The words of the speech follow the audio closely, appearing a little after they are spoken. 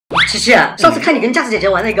琪琪，上次看你跟架子姐姐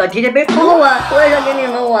玩那个叠叠杯，好好玩，我也想跟你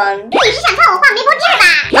们玩。你是想看我画媒婆痣吧？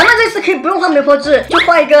咱们这次可以不用画媒婆痣，就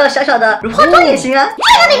画一个小小的如花妆也行啊。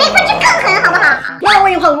这个比媒婆痣更狠，好不好？那万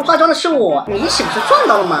一画如花妆的是我，你岂不是撞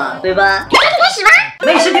到了吗？对吧？那就开始吧。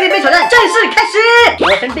美食叠叠杯挑战正式开始，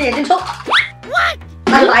我先闭眼睛抽。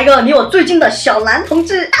那就来一个离我最近的小蓝同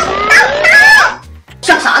志。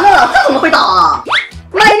想啥呢？这怎么会倒啊？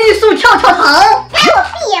麦丽素跳跳糖。来，我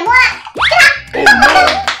闭眼摸了，给他。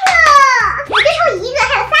我就抽一个，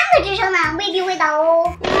还有3个支撑呢，未必会倒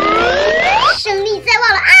哦。胜利在望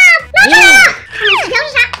了啊！拿出来了。看纸条是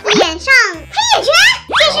啥？脸上黑眼圈，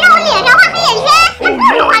这是让我脸上画黑眼圈，还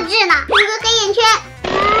不如画痣呢。有个黑眼圈。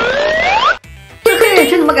这黑眼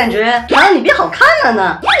圈怎么感觉好像你变好看了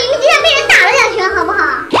呢？这明明就像被人打了2拳，好不好？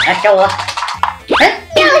来，该我了。哎，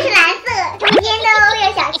又是蓝色，中间的哦，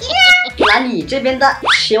要小心啊！拿你这边的，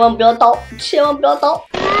千万不要倒，千万不要倒。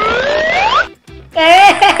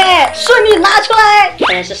哎嘿嘿，顺利拿出来，看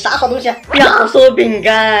看是啥好东西啊？压缩饼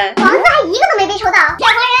干。黄色还一个都没被抽到，小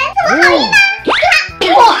黄人怎么好运呢？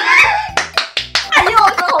哇！哎呦，好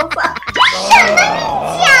惨！什么名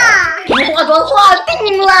气啊？如花妆画定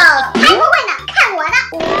了，还不会呢，看我的！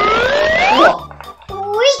哇！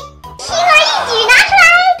喂，轻而易举拿出来，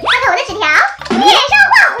看看我的纸条，脸上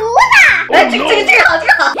画胡子。哎，这个好，这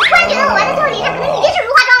个好。我突然觉得我玩到最后脸上可能已经是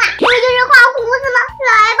如花妆了，我就是画胡子嘛，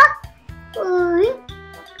来吧。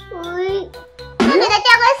我给他加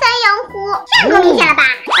个山羊胡，这样够明显了吧？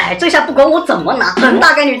哎，这下不管我怎么拿，很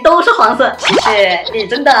大概率都是黄色。谢谢，你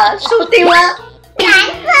真的输定了。蓝色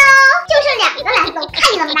哦，就剩2个蓝色，我看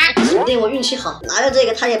你怎么拿。说不定我运气好，拿了这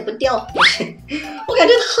个它也不掉。不是，我感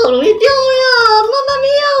觉它好容易掉呀！妈妈咪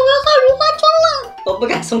呀，我要画如花妆了，我不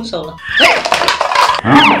敢松手了。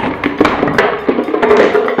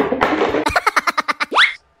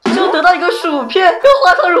就得到一个薯片，要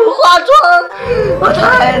画成如花妆，我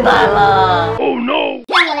太难了。Oh no！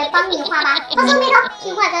 让我来帮你画吧，放松眉头，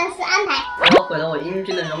听话专司安排。不要毁了我英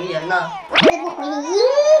俊的容颜呢。我绝对不毁你英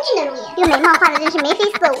俊的容颜，这个眉毛画的真是眉飞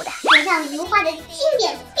色舞的，脸上如画的经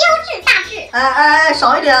典标志大痣。哎，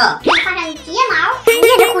少一点啊！给你画上睫毛，还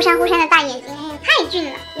有这忽闪忽闪的大眼睛，太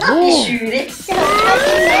俊了。必须的。最后超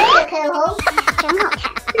级浓郁的口红，真好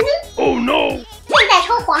看。Oh no！ 现在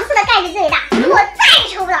抽黄色的概率最大，如果再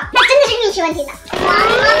抽不到，那真的是运气问题了。黄妈咪，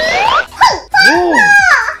哼，黄色，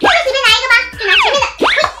这个随便拿一个吧，就拿前面的。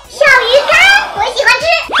小鱼干，我喜欢吃。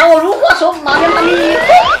看我如花手，妈咪，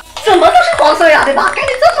怎么都是黄色呀，对吧？概率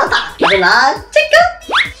这么大，那就拿这个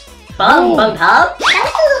棒棒糖。咱们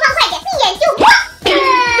速度放快点，一眼就过。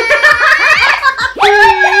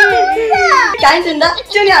赶紧的，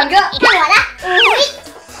就2个。看我的，哎，出来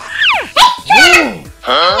了。那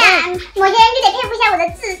某些人就得佩服一下我的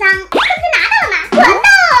智商，这不是拿到了吗？滚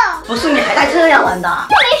动！不是你还带这样玩的？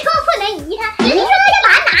我没说不能移它，只是说要把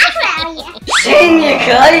它拿出来而已。行，你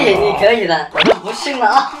可以的，我就不信了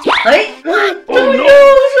啊！哎，怎么又是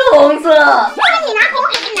红色？不管你拿红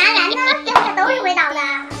还是拿蓝呢，最后它都是会倒的。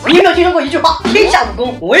你有没有听说过一句话？天下武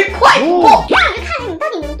功，唯快不破。那我就看看你到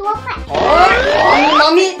底能多快。黄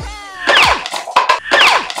妈咪。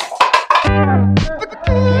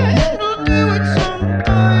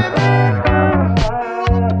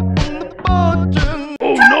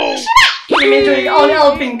里面就一个奥利奥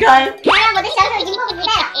饼干。当然，我的小手已经迫不及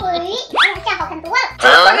待了。喂，这样好看多了。这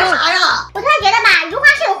算个啥呀？我突然觉得吧，如花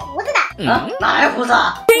是有胡子的。啊，哪来胡子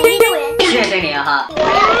啊？印度人。谢谢你哈。我要抽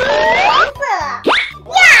黄色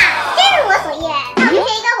呀，真如我所愿。那我就选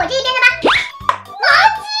一个我这边的吧。毛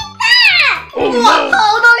鸡蛋。哇，好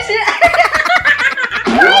东西！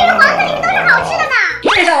我以为黄色里面都是好吃的呢。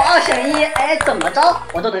这让我2选1，哎，怎么着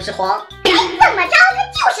我都能是黄。哎，怎么着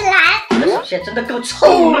它就是蓝。这薯片真的够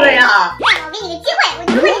臭的呀！那我给你个机会，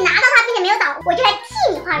如果你拿到它并且没有倒，我就来替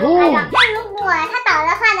你画如花妆。那如果它倒的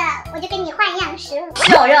话呢，我就跟你换样食物。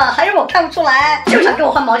小样，还是我看不出来，就想跟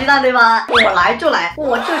我换毛鸡蛋对吧？我来就来，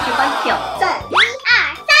我就喜欢挑战。1、2、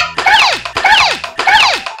3，走你！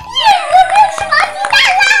我不用吃毛鸡蛋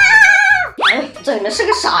啦！哎，这里面是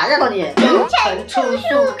个啥呀？到底？陈醋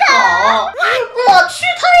漱口。我去，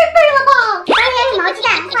太背了吧！当然是毛鸡蛋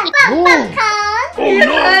换棒棒糖。也太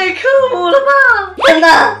可恶了吧！真的，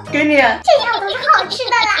给你。这下我都是好吃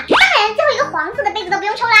的啦。当然，最后一个黄色的杯子都不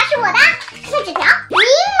用抽啦，是我的。看看纸条，柠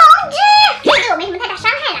檬汁，这个对我没什么太大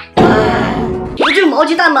伤害啦。哎，不就是毛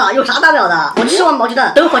鸡蛋嘛，有啥大不了的？我吃完毛鸡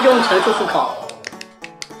蛋，等会儿就用陈醋漱口。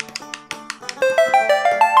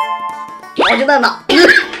毛鸡蛋呢？赶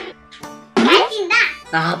紧的。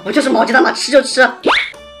啊，不就是毛鸡蛋嘛，吃就吃。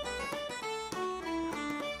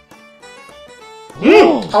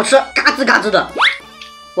好吃，嘎吱嘎吱的。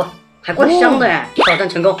哇，还怪香的哎！挑战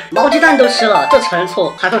成功，毛鸡蛋都吃了，这陈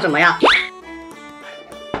醋还算什么呀？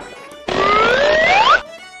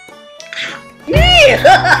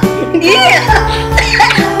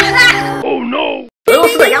 Oh no！ 俄罗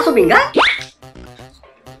斯的压缩饼干，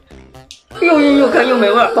又硬又干又没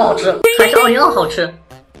味儿，不好吃，还是奥利奥好吃。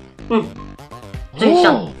真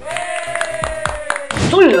香。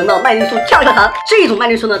终于轮到麦丽素跳跳糖，这种麦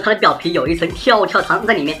丽素呢，它的表皮有一层跳跳糖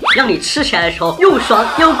在里面，让你吃起来的时候又爽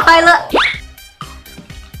又快乐。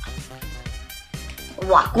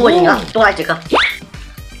哇，过瘾啊！多来几颗。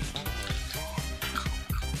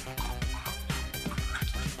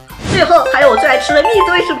最后还有我最爱吃的蜜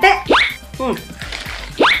滋味薯片。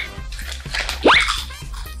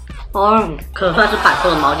可算是摆脱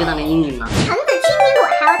了毛鸡蛋的阴影了。橙子、青苹果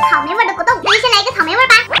还有草莓味的果冻，我先来一个草莓味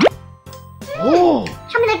吧。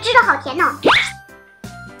上面的汁都好甜哦。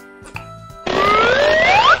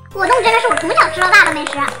果冻真的是我从小吃到大的美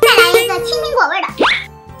食。再来一个青苹果味的。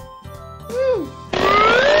这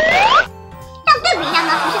样对比一下呢，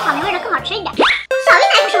还是草莓味的更好吃一点。小芋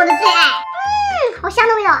奶可是我的最爱。好香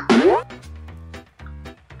的味道。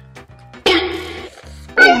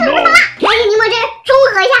来点柠檬汁中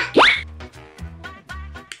和一下。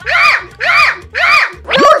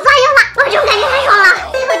又酸又辣，哇，这种感觉太爽了。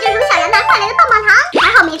最后就是小杨蛋换来的棒棒糖，还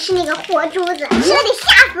好没吃那个活珠子，吃了得吓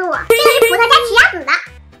死我。这个是葡萄加奇亚籽的，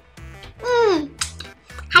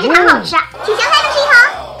还是糖好吃，挺香菜的，吃一口。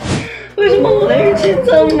为什么我的运气这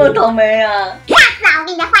么倒霉啊？下次啊，我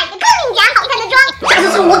给你再画一个更令人好看的妆。下次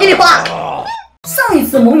是我给你画。上一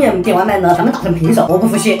次蒙眼点外卖呢，咱们打成平手，我不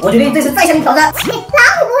服气，我决定这次再向你挑战。老虎不发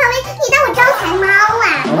威，你当我招财猫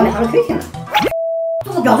啊？我那里还是可以舔的。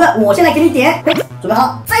做个表率，我现在给你点，准备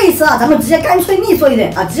好。这一次啊，咱们直接干脆利索一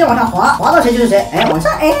点啊，直接往上滑，滑到谁就是谁。哎，往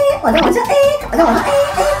上，哎，往下，往下，哎，往下，往上，哎。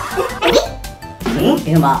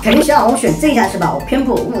凭什么？肯定是让我选这家是吧？我偏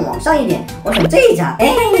不，往上一点，我选这一家。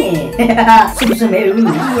哎，是不是没有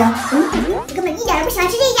努力呀？你根本一点都不喜欢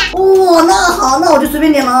吃这家。哇，那好，那我就随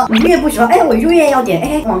便点了。你越不喜欢，哎，我越要点。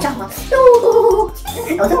哎，往下滑，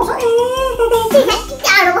我再往上，哎，这家一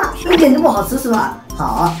点都不好吃，一点都不好吃是吧？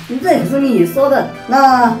好，这可是你说的，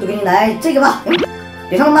那就给你来这个吧。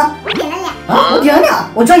点上了吗？我点了俩。啊，我点了俩，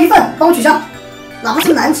我就要一份，帮我取消。哪怕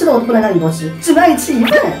是难吃的，我都不能让你多吃，只能让你吃一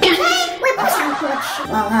份。我也不想多吃。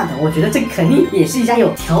那的，我觉得这肯定也是一家有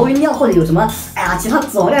调味料或者有什么其他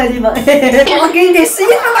佐料的地方。我给你点11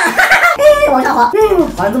分吧。往下滑，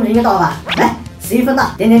好像这么应该到了吧？来，11分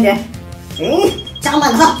了，点。加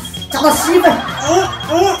满它，加到11分。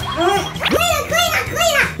可以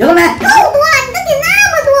了。有了没？够多了，你都点那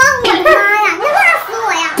么多，我的妈呀，你辣死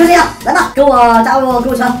我呀！就这样，来吧，给我加入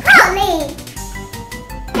购物车。好嘞。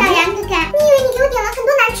小杨哥哥，你以为你给我点了很多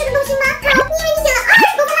难吃的东西吗？好，你以为你点了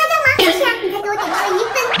20多份辣酱吗？不是啊，你才给我点了1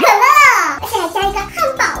份可乐，而且还加一个汉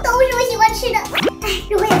堡，都是我喜欢吃的。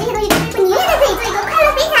如果有这些东西吃，我宁愿在这里做一个快乐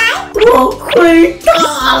肥宅。我亏大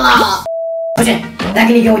了。不行，来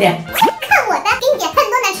给我点。看我的，给你点很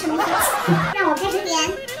多难吃的东西。让我开始点，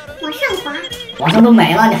往上滑。往上都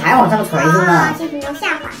没了，你还往上垂着呢。这是往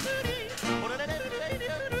下滑。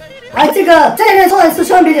哎，这两个超难吃，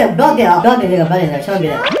千万别点，不要点啊！不要点这个，不要点这个，千万别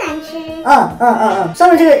点。好难吃。上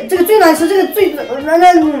面这个最难吃，这个最肯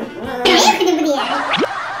定不点。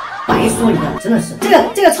白说一个，真的是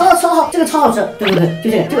这个超好，这个超好吃，对，就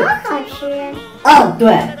这个。好吃。对。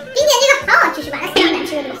给你点这个好好吃是吧？那是难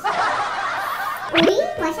吃的东西。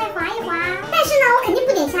往下滑一滑，但是呢，我肯定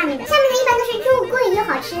不点下面的，下面的一般都是又贵又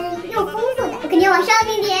好吃又丰富的，我肯定往上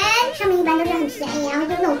面点，上面一般都是很便宜，然后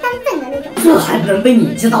就那种单份的那种。这还不能被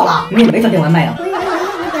你知道了，你没少点外卖啊。我点外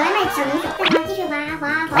卖小能手，再滑，继续滑。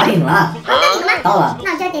滑顶了。到顶了吗？到了。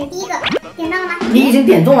那我就要点第一个，点到了吗？你已经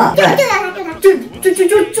点中了。就它。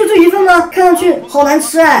就这一份吗？看上去好难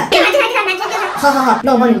吃哎。就它难吃。好，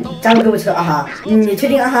那我帮你加入购物车啊哈。你确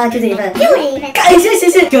定啊哈？就这一份。就这一份。感谢谢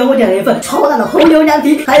谢，给我点了一份超大的红油凉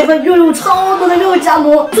皮，还有一份肉超多的肉夹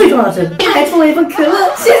馍，最重要的是他还送了一份可乐，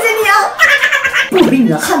谢谢你啊！不比你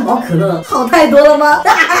的汉堡可乐好太多了吗？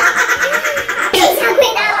这下亏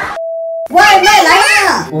大了。外卖来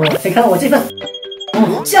了，谁看到我这份？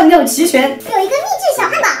酱料齐全，有一个秘制小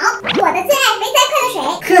汉堡，我的最爱肥宅快乐水。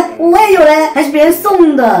呵，我也有嘞，还是别人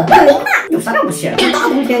送的。有啥了不起？大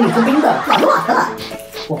冬天你喝冰的，马的了。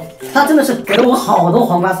哇，他真的是给了我好多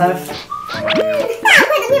黄瓜丝。大块的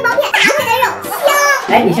面包片，大块的肉，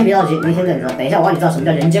香。哎，你先别着急，你先等着，等一下我让你知道什么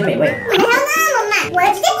叫人间美味。你们还要那么慢？我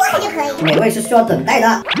要直接剥开就可以。美味是需要等待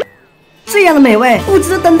的。这样的美味不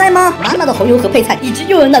值得等待吗？满满的红油和配菜，以及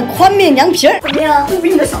诱人的宽面凉皮儿，怎么样？不比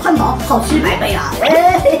你的小汉堡好吃100倍啊！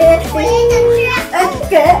我也想吃。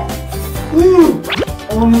给。哎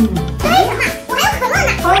呀妈，我还有可乐呢。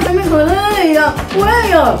好像前面可乐一样，我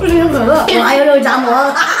也有，不是有可乐，我还有肉夹馍。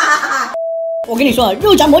我跟你说，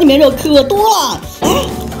肉夹馍里面肉可多了。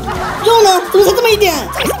肉呢？怎么才这么一点？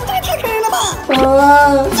这个太可人了就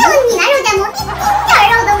你拿肉夹馍，你一点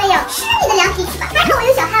肉都没有，吃你的凉皮去吧。还好我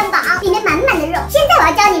有小汉堡，里面满满的肉。现在我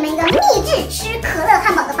要教你们一个秘制吃可乐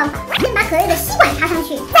汉堡的方法。先把可乐的吸管插上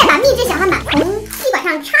去，再把秘制小汉堡从吸管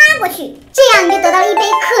上插过去，这样你就得到了一杯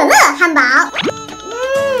可乐汉堡。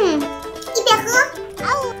一边喝，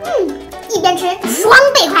一边吃，双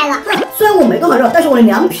倍快乐。虽然我没多少肉，但是我的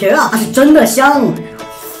凉皮啊，它是真的香。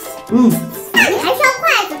那你还需要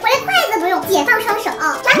筷子？我连筷子不用，解放双手，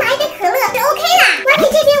只要拿一杯可乐就 OK 啦。我可以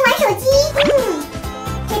这边玩手机，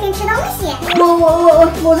这边吃东西。我这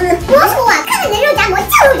不是我，看你的肉夹馍就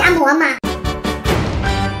肉夹馍嘛。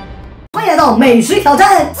欢迎来到美食挑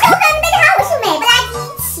战。小伙伴们，大家好，我是美不拉几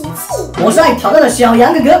琪琪。我是爱挑战的小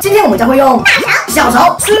杨哥哥。今天我们将会用大勺、小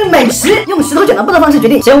勺吃美食，用石头剪刀布的方式决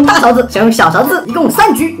定，先用大勺子，先用小勺子，一共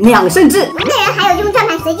3局2胜制。我们个人还有用转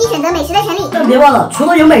盘随机选择美食的权利。但别忘了，除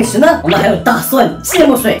了有美食呢，我们还有大蒜、芥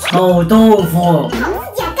末水、臭豆腐。好刺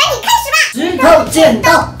激啊！赶紧开始吧！石头剪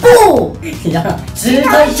刀布，石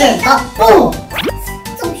头剪刀布，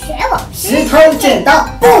总学我。石头剪刀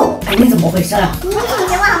布。哎，你怎么回事啊？你总学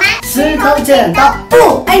我好吗？石头剪刀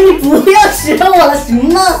布。哎，你不要学我了，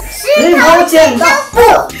行吗？石头剪刀布。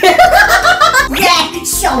耶，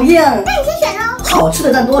小样。那你先选哦。好吃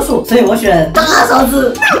的占多数，所以我选大勺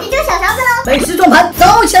子。那我就丢小勺子喽。美食转盘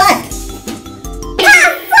走起来！大蒜，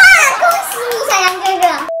恭喜你，小杨哥哥。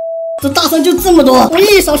这大蒜就这么多，我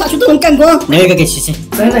一勺下去都能干光。留一个给琪琪，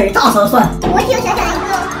整整一大勺蒜。我只有小小的一个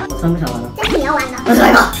哦。我才不想玩了，这是你要玩的。那就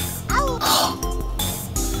来吧。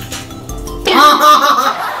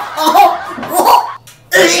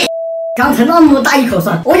刚才那么大一口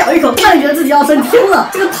蒜，我咬一口，差点觉得自己要升天了。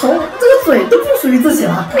这个头，这个嘴都不属于自己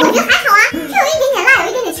了。我觉得还好啊，是有一点点辣，有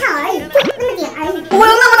一点点呛而已，就那么点而已。我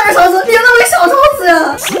有那么大个勺子，你有那么个小勺子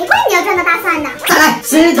呀？谁怪你要赚到大蒜的？再来，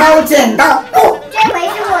石头剪刀布。这回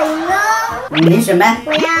是我赢喽。你选呗。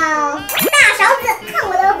我要大勺子，看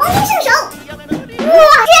我的黄金圣手。哇，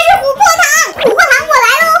这是琥珀糖，琥珀糖我来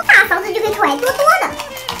喽！大勺子就可以可爱多多的。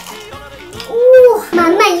哇，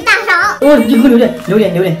满满一大勺。以后留点。那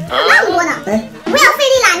么多呢？哎，不要费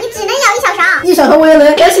力啦，你只能舀一小勺。一小勺我也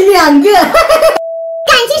能，还是2个。感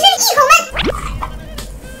情是一口闷。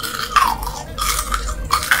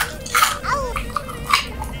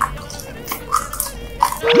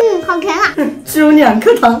好甜啊！只有2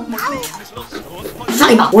颗糖。下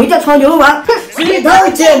一把我一定要穿牛肉丸。石头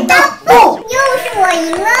剪刀布。又是我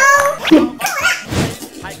赢喽！看我的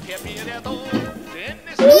棉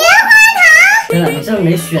花糖。真的，你是不是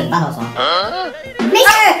没选大勺？没事，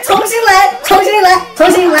哎，重新来。我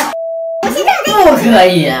现在不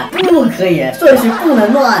可以，顺序不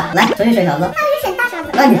能乱。来，重新选勺子。那我就选大勺子。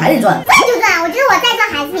那你还得转。转就转，我觉得我再转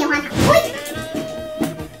还是棉花糖。牛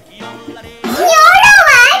肉丸，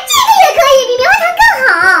这个也可以，比棉花糖更好。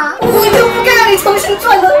我就不该让你重新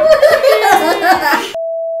转了。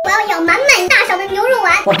我要舀满满一大勺的牛肉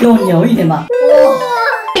丸。我给我牛一点吧。哇，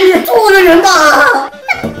你做个人吧。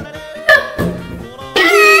再舀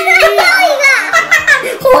一个。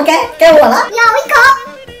活该，该我了。咬一口。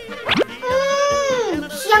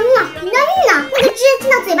香啊，嫩啊，那个汁进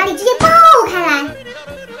到嘴巴里直接爆开来。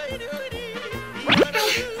哎呀，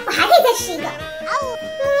我还可以再吃一个。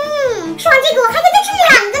吃完这个我还可以再吃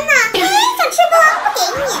2个呢。想吃不？不给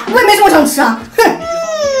你。我也没什么想吃啊。哼。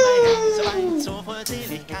所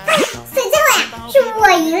以最后呀，是我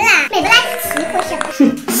赢了，美不拉几齐获胜。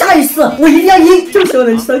下一次我一定要赢，就是我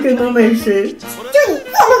能吃到更多美食。就你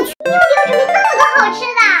做梦去！你给我准备这么多好吃的。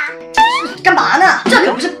干嘛呢？这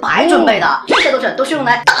可不是白准备的，这些都是用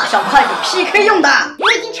来大小筷子 PK 用的。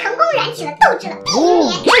我已经成功燃起了斗志了。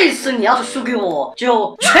这次你要是输给我，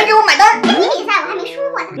就全给我买单。你比赛我还没输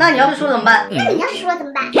过呢。那你要是输了怎么办？那你要是输了怎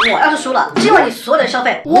么办？我要是输了，今晚你所有的消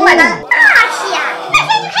费我买单。那是呀，那现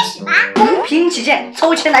在就开始吧。公平起见，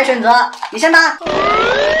抽签来选择，你先吧。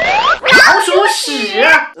老鼠屎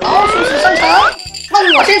上场，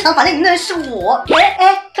那我先尝，反正赢的人是我。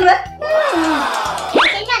哎，看到没？我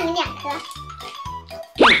先让你2颗。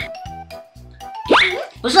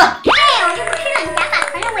不是。哎，我就不吃了，你夹吧，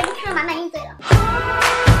反正我已经吃了满满一嘴了。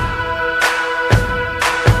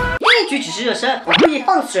第1局只是热身，我故意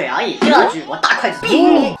放水而已。第2局我大筷子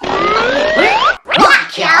拼你。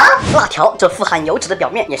辣条，这富含油脂的表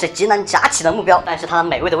面也是极难夹起的目标，但是它的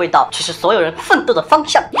美味的味道却是所有人奋斗的方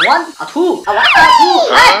向。1 2 1 2，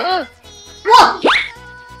哎，哇，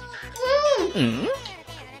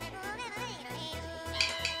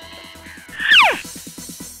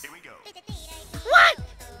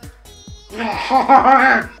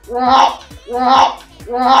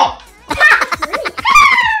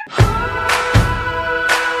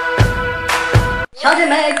小姐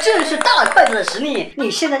妹，正是大筷子的实力，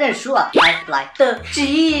你现在认输啊，还来得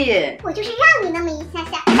及。我就是让你那么一下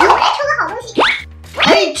下，让我来抽个好东西。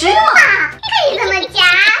嘿，芝麻，看你怎么夹。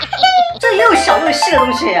这又小又细的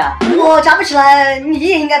东西，我夹不起来，你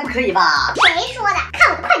也应该不可以吧？谁说的？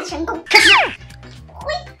看我的筷子神功！开始。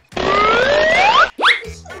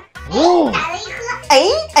打了一颗。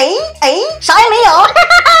啥也没有。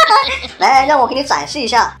来，让我给你展示一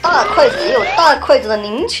下，大筷子也有大筷子的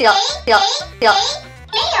灵巧。没有。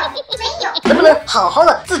能不能好好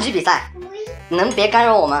的自己比赛？能别干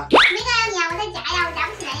扰我吗？没干扰你啊，我在夹呀，我夹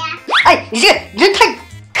不起来呀。哎，你这个人太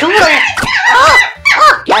可恶了！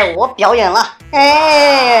来，我表演了。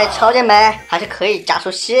哎，小姐妹还是可以夹出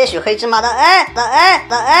些许黑芝麻的。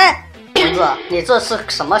蚊子，你这是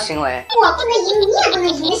什么行为？我不能赢，你也不能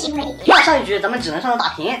赢的行为。那上一局咱们只能上场打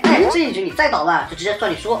平，这一局你再捣乱就直接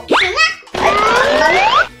算你输。行啊。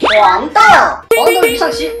黄豆鱼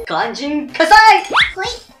上棋，赶紧开赛。1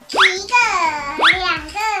个、2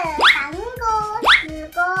个、3个、4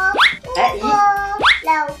个、5个、6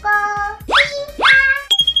个、7、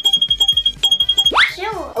8、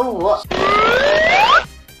15。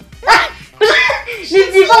不是，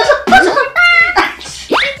你放手。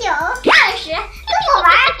19、20，跟我玩，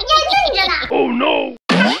你还愣着呢。Oh no！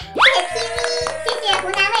 谢谢 TV， 谢谢湖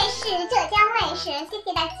南卫视、浙江卫视，谢谢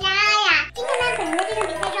大家呀！今天呢，本人在这场比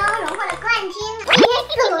赛中荣获了冠军，今天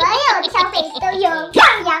所有的消费都由赵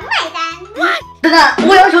阳买单。等等，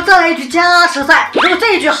我要求再来一局加时赛，如果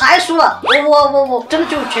这一局还输了，我真的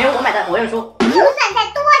就全由我买单，我认输。就算再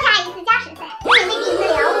多加一次加时赛，你也未必赢得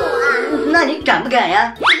了我。那你敢不敢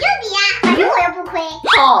呀？比就比呀，反正我又不亏。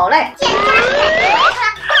好嘞。既然加时赛对我来说了，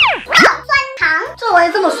爆酸糖。这玩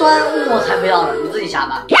意这么酸，我才不要呢，你自己夹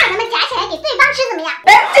吧。让咱们夹起来给对方吃怎么样？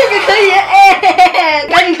这个可以，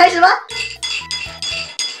赶紧开始吧。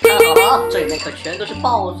好，这里面可全都是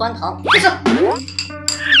爆酸糖，开始。来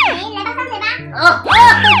吧，张嘴巴。来张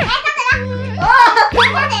嘴巴。张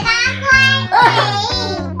嘴巴，乖。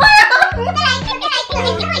再来一个，最后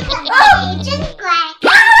一个。真乖。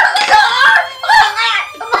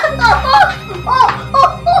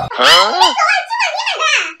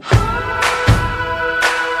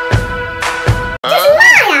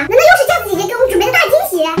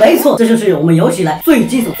没错，这就是我们有史以来最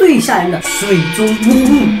惊悚、最吓人的水中魔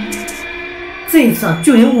物。这一次啊，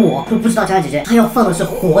就连我都不知道佳佳姐姐她要放的是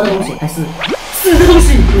活的东西还是死的东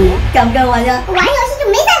西，你敢不敢玩呀？玩游戏就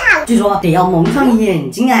没在怕了。据说得要蒙上眼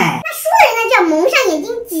睛哎。那输的人呢就要蒙上眼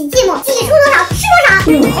睛挤寂寞，挤出多少是多少。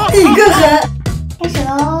你个狠！开始喽！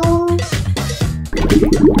可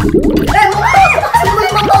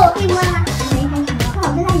以摸了吗？没开始。哇，我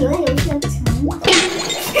跟他游来游去的不成。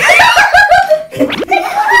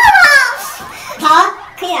好，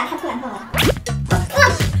可以了，他突然放了。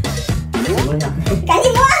赶紧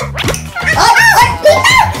摸！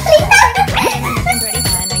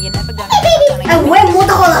我也摸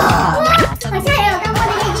到了。好吓人！我刚摸的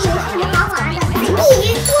这只游戏这么滑滑的，一局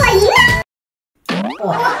做赢了。哇，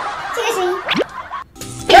这个声音。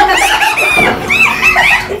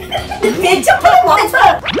别叫我在这儿。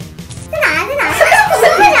在哪？摸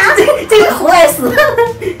不着。这个好爱死。摸不着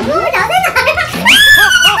在哪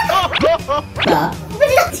哪？不知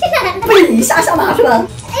道去哪了。被你吓马是吧？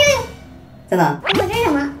哎呦，在哪？我这是什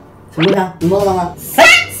么？什么东西啊？你摸到了吗？虾。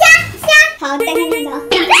好，再看看着。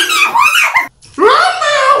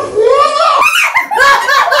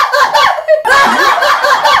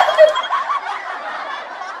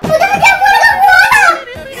我刚才摸了个活的，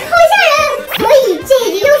好吓人！所以这一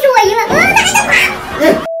局又是我赢了。哪里的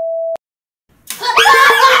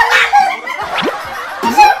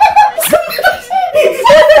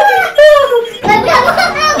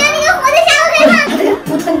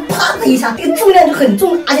爬？一下，这个重量就很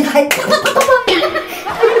重，而且它还啪啪啪啪。螃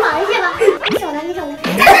蟹吧？你手呢？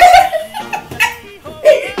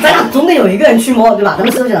咱俩总得有一个人去摸，对吧？咱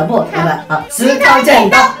们石头剪刀布，来来啊！石头剪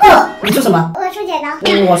刀布，你出什么？我出剪刀。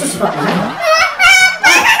我是石头，你看。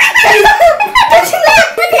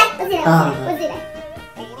我自己来。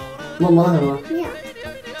摸到什么？没有。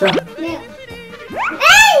这没有。哎，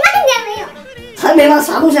慢点，没有。还没吗？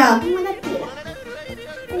啥东西啊？摸到底了。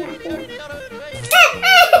在哪？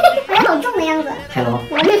好像好重的样子。海螺。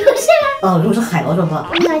我这不是哦，如果是海螺的话，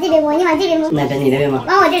你往这边摸，哪边？你那边吗？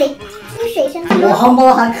往我这里。有水声。我好摸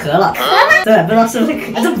到它壳了。壳吗？对，不知道是不是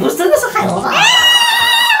壳？这不是真的是海螺吧？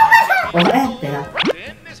我等一下。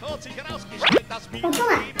好重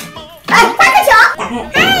啊！哎，巴克球。打开。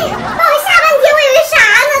把我吓半天，我以为啥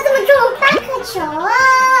呢？这么重，巴克球。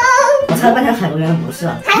我猜了半天海螺原来不是啊。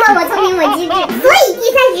还好我聪明，我机智，所以第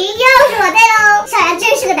3局又是我对喽。少阳真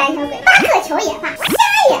是个胆小鬼，巴克球也怕，虾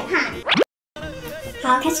也怕。好，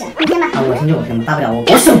好，开始了，你先吧。啊，我先就我先，大不了我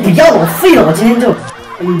手不要了，我废了，我今天就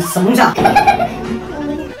什么东西啊？哎，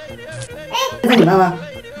这在你那呢？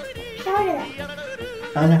飘着的。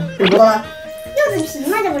尝尝，被你摸到了？柚子皮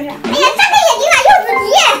吗？这不是？哎呀，张开眼睛了，柚子皮！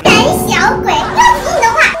胆小鬼，柚子皮你的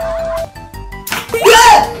话。还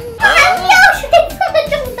飘水这么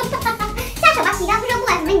重的吗？下手吧，你刚不说不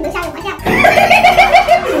管什么你都下手吗？下手。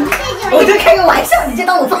我就开个玩笑，你就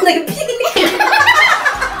当我放了个屁。这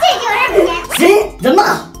就20年。行，人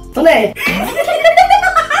嘛，兄弟。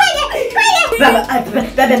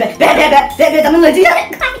别，咱们冷静一下。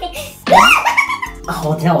啊，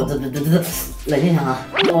我等下我这冷静一下啊，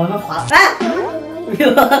我们滑。哎，没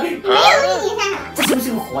有1年下手。这是不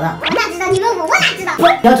是个活的？我哪知道？你问我，我哪知道？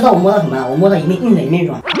你要知道我摸到什么呀？我摸到一面硬的，一面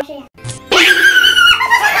软。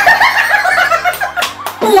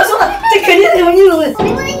我说了，这肯定是有硬的。我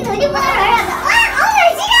没摸到硬的，我就摸到软软的。哇，好恶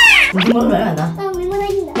心啊！你就摸到软软的？我没摸到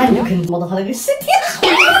硬的。那你就肯定摸到它那个身体。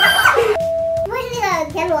不会是那个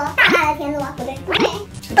田螺，大的田螺？不对，不对。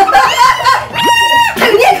还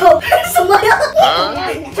有裂口，什么呀？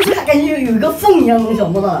就是感觉有一个缝一样的东西，我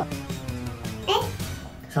摸到了。哎，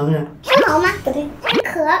啥东西？生蚝吗？不对，它是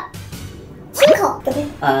壳。青口？不对。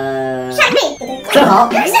扇贝？不对。生蚝。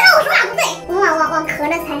生蚝我说啥不对？我们往壳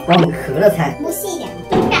了猜。往壳了猜。摸细一点。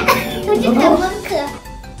我只敢摸壳。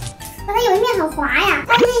哇，它有一面很滑呀，它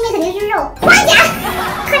那一面肯定是肉。花甲。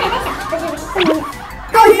快点，太小。不是。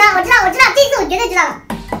我知道，这次我绝对知道了。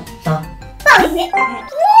啥？鲍鱼。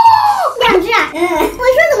2只啊！我说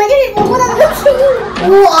怎么就是我摸到的都是硬的？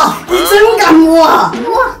哇，你真敢摸啊！哇，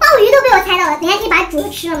鲍鱼都被我猜到了，等下可以把它煮了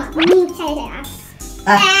吃了嘛？下一个啊！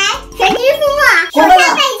哎，全军覆没，手下败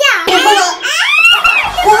将！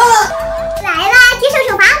来啦，接受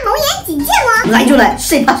处罚，蒙眼警戒我！来就来，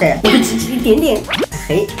谁怕谁？我就只一点点。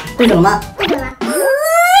嘿，对准了吗？对准了。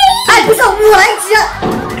哎，不是，我来指。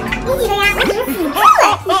你挤的呀，我只是辅助了。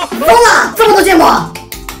疯了，这么多芥末。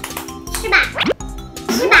吃吧。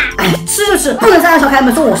吃吧。哎，吃就吃，不能再让小孩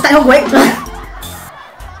们说我是胆小鬼。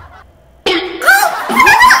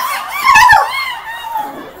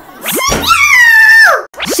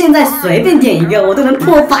现在随便点一个，我都能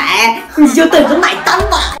破100，你就等着买单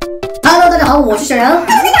吧。Hello， 大家好，我是小杨。Hello，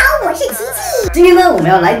 大家好，我是琪琪。今天呢，我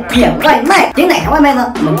们要来点外卖，点哪条外卖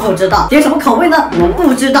呢？我们不知道。点什么口味呢？我们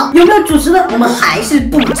不知道。有没有主持呢？我们还是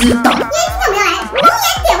不知道。今天我们要来蒙眼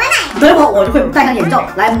点外卖。等会儿我就会戴上眼罩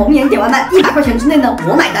来蒙眼点外卖，100块钱之内呢，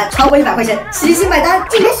我买单，超过100块钱，齐心买单。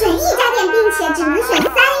只能选1家店，并且只能选3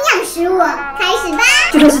样食物。开始吧。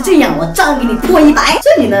就算是这样，我照样给你破100。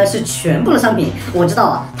这里呢是全部的商品，我知道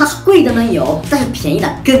啊，它贵的呢有，但是便宜的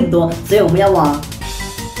更多，所以我们要往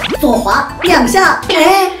左滑2下。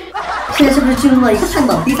哎，现在是不是进入了一个汉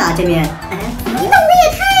堡披萨界面？哎，你弄的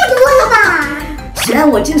也太多了吧！谁让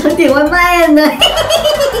我经常点外卖呢？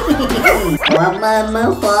我要慢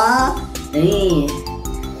慢滑。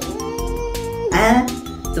哎，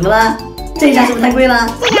怎么了？这一家是不是太贵了？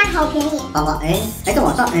这家好便宜。好吧，哎，再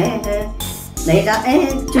往上，哪一家？哎，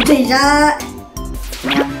就这一家，怎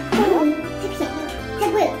么样？太便宜了，太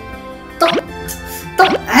贵了。到，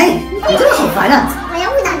哎，你这个好烦啊！我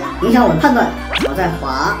要误导你，影响我的判断。我再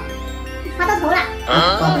滑到头了。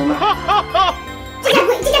滑头吗？这家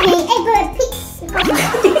贵，这家便宜。哎，不是，呸！告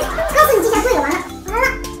诉你这家贵了，完了。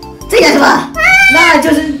这家是吧？那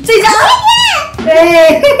就是这家。哎，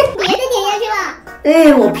别再点下去了。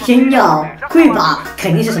哎，我偏要贵吧？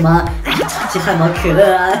肯定是什么？哎，超级汉堡可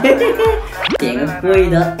乐啊！点个贵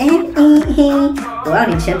的。我让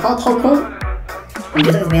你钱包掏空。你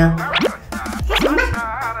觉得这个怎么样？还行吧。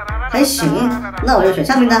还行，那我就选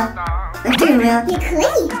上面的。哎，这个怎么样？也可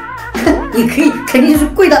以。也可以，肯定就是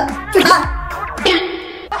贵的，就它。确定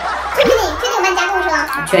我搬家跟我说。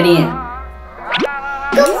确定。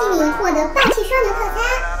恭喜你获得霸气双牛套餐，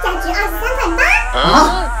价值23.8块。啊，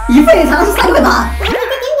一份也才23.8块。我还可以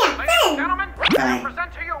再点2份。再来。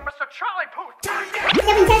要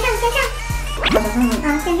不你向上。啊，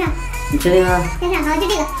向上。你确定吗？向上，好，就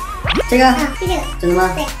这个。这个？就这个。真的吗？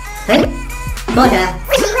对。哎，多少钱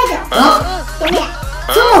？41块9。啊？对不对？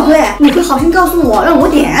这么贵？你会好心告诉我，让我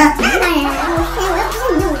点？那当然，我要不是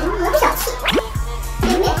你那种人，我不小气。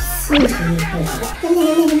对不对？41块9。对，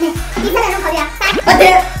第3秒钟考虑啊，3。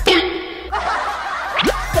点。点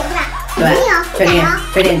是吧？对，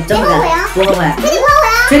确定，真不敢，不后悔。确定不后悔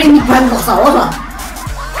啊？确定你不敢少我说。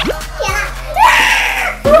天哪！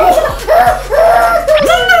为什么？真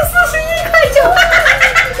的41块9。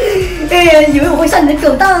哎，以为我会上你的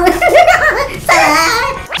狗当。再来。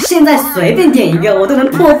现在随便点一个，我都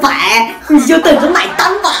能破100，你就等着买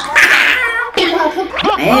单吧。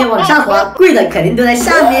哎，往下滑，贵的肯定都在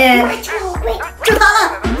下面。超贵，就它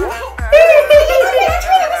了。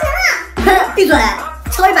闭嘴！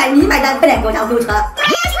超100你买单，快点给我加购物车。哎呀，超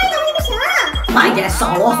100我就不行了。慢一点，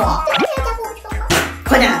少啰嗦。对，我加购物车。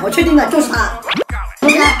快点，我确定的就是它。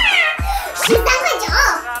你看，13.9块，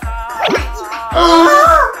扣满100。啊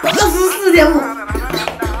，84.5。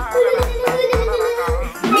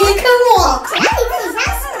你坑我！谁让你自己相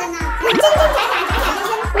信的呢？你真真假假，假假真真。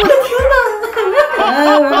我的天哪！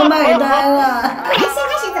我要买单了。不然先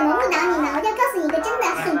开始怎么误导你呢？我就要告诉你一个真的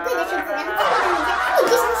很贵的数字，然后再告诉你一个，你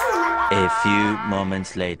就相信了吗 ？A few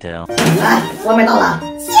moments later。来，外卖到了。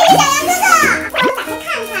谢谢小杨哥哥，让我打开看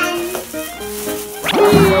看。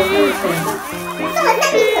送了3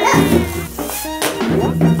瓶可乐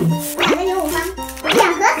，2个牛五方，2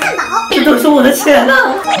盒汉堡。这都是我的钱呢。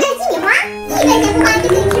1个鸡米花，1元钱不花就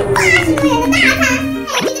可以吃80多元的大餐，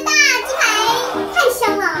还有这个大鸡排，太香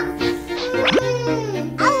了。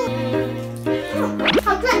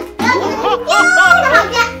好赚，不要钱了，哟，这个好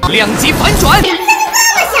吃。2级反转。这么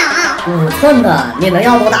小，5寸的，你能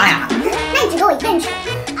要多大呀？那你只够我一个人吃。在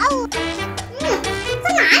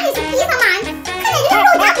哪里是披萨嘛？看起来就像肉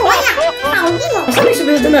夹馍一样，好硬哦。上面是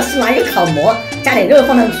不是真的是拿一个烤馍，加点肉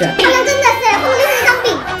放上去？好像真的是，后面就是一张饼。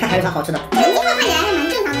看还有啥好吃的？这个鸡块看起来还蛮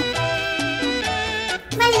正常的，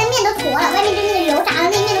外面的面都坨了，外面就那个油炸的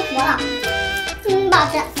那面都坨了，不好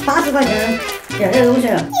吃。80块钱，点这个东西一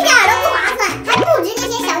点都不划算，还不值那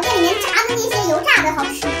些小店里面炸的那些油炸的好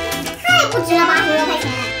吃，太不值了，80多块钱。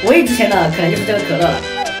唯一值钱的可能就是这个可乐了。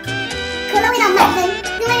可乐味道满分，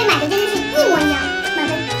跟外面买的真的是一模一样，满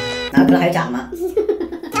分。难不成还有假的吗？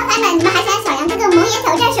小彩们，你们还喜欢小杨哥哥蒙眼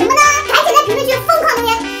挑战什么呢？赶紧在评论区疯狂留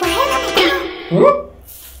言，我还要他买单。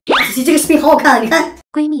子琪这个视频好好看啊！你看，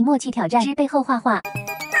闺蜜默契挑战之背后画画。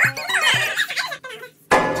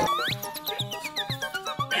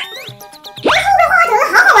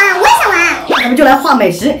咱们就来画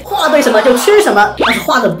美食，画对什么就吃什么。要是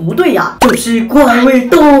画的不对呀，就吃怪味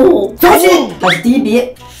动物。走起，开始第一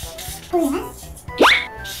笔。不然，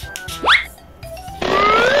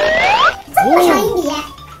这么少一笔，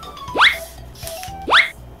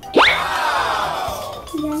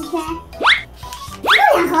圆圈，又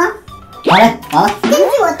2盒。好嘞，好了。根据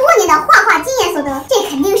我多年的画画经验所得，这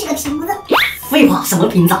肯定是个瓶子。废话，什么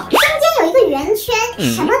瓶子？中间有一个圆圈，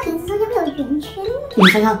什么瓶子中间会有圆圈呢？你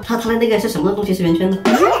想想，它的那个是什么东西是圆圈的？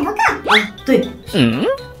有2个杠。啊，对。我知道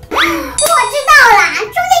了，中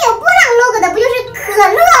间有波浪 logo 的不就是可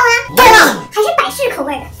乐吗？对了，还是百事口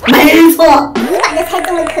味的。没错，一把就猜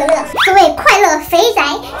中了可乐。所谓快乐肥宅，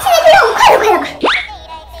现在就让我快乐快乐吧。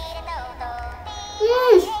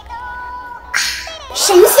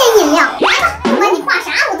神仙饮料，来吧，不管你画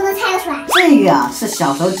啥，我都能猜得出来。这个啊是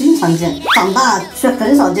小时候经常见，长大却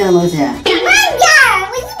很少见的东西。慢点儿，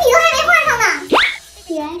我1笔都还没画上呢。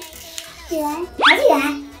圆，还是圆。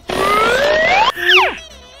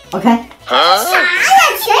OK。啥呀？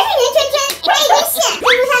全是圆圈圈，还有一根线，珍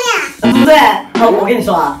珠项链。不对，我跟你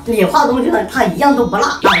说啊，你画的东西呢，它一样都不落，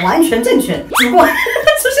啊，完全正确，只不过出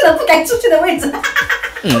现了不该出现的位置。不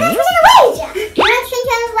该出现的位置，然后圈圈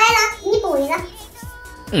歪了，你补一个。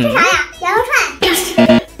这啥呀？羊肉串。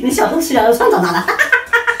你小时候吃羊肉串长大的？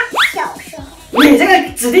小时候。你这个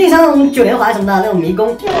指定像那种9连环什么的那种迷宫。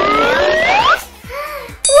我知道了，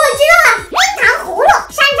冰糖葫芦，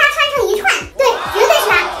山楂穿成一串，对，绝对是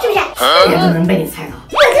它，是不是？这也都能被你猜到。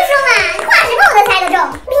我就说嘛，画什么我都猜得中。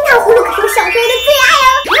冰糖葫芦可是我小时候的最爱哦，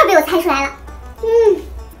又被我猜出来了。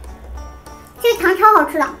这糖超好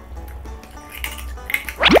吃的。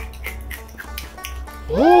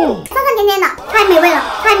酸酸甜甜的，太美味了，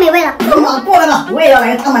太美味了。过来吧，我也要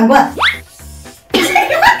来个大满贯。你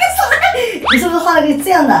是不是画了个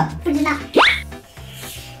这样的？不知道。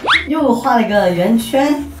又画了个圆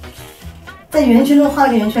圈，在圆圈中画了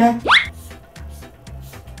个圆圈。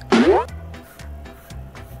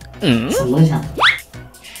什么东西啊？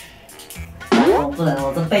哦，不能，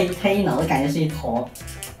我这背黑呢，我感觉是一坨。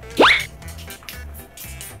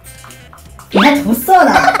你还涂色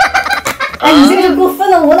呢？哎，你这个就过分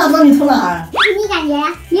了，我哪知道你涂哪儿？你感觉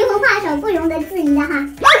灵魂画手不容得置疑的哈。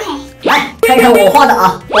OK， 来看看我画的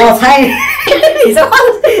啊，我猜你这画的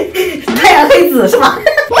太阳黑子是吧？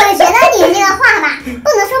我觉得你这个画吧，不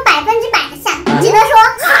能说100%的像，只能说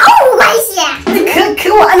毫无关系。可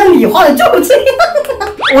我按照你画的就这样啊，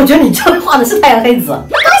我觉得你这画的是太阳黑子。恭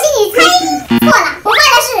喜你猜错了，我画的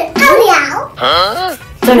是奥利奥。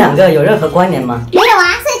这2个有任何关联吗？没有啊，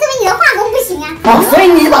所以证明你的画工不行啊。哦，所以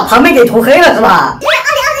你把旁边给涂黑了是吧？这是奥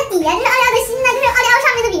利奥的底啊，这是奥利奥的心呢，这是奥利奥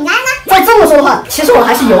上面的饼干呢。照这么说的话，其实我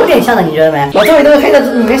还是有点像的，你觉得没？我周围都是黑的，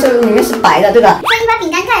里面是白的，对吧？所以你把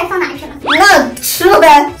饼干盖放哪去了？那吃了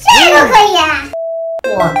呗。这都可以啊。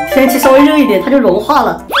哇，天气稍微热一点，它就融化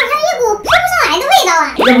了。我还有一股说不上来的味道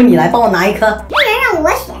啊。要不你来帮我拿一颗？不能让我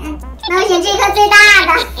选，那我选这颗最大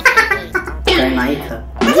的。选哪一颗？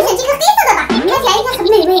那就选这颗黑色的吧，看起来应该很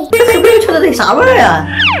美味。这个黑球的得啥味儿啊？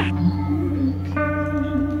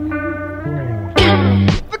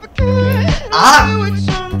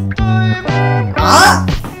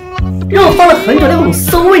让我放了很久的那种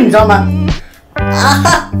馊味，你知道吗？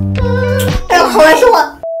哎呀，好难受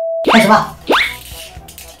啊！开始吧。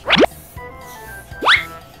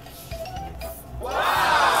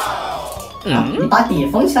你把底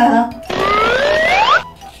封起来了。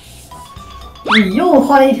你又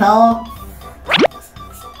画了一条。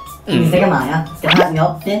你在干嘛呀？等下你要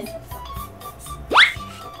编。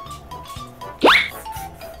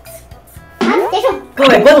结束。各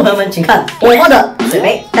位观众朋友们，请看我画的水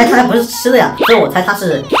杯，但它还不是吃的呀，所以我猜它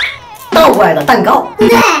是倒过来的蛋糕。对，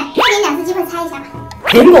再给2次机会猜一下吧。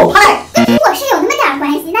苹果派。跟苹果是有那么点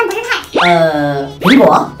关系，但不是派。苹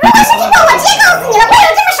果。如果是苹果，我直接告诉你了，会有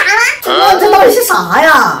这么傻吗？这到底是啥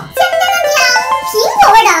呀？苹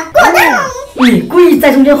果味的果冻。你故意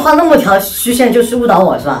在中间画那么条虚线，就是误导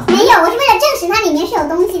我是吧？没有，我是为了证实它里面是有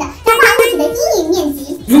东西的，再画物体的阴影面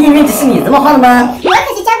积。阴影面积是你这么画的吗？我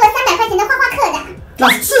可是交过300块钱的画画课的。那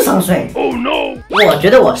是智商税。Oh no！ 我觉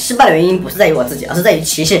得我失败的原因不是在于我自己，而是在于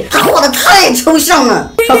琪琪，他画的太抽象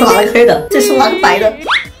了。上次拿了个黑的，这次拿个白的。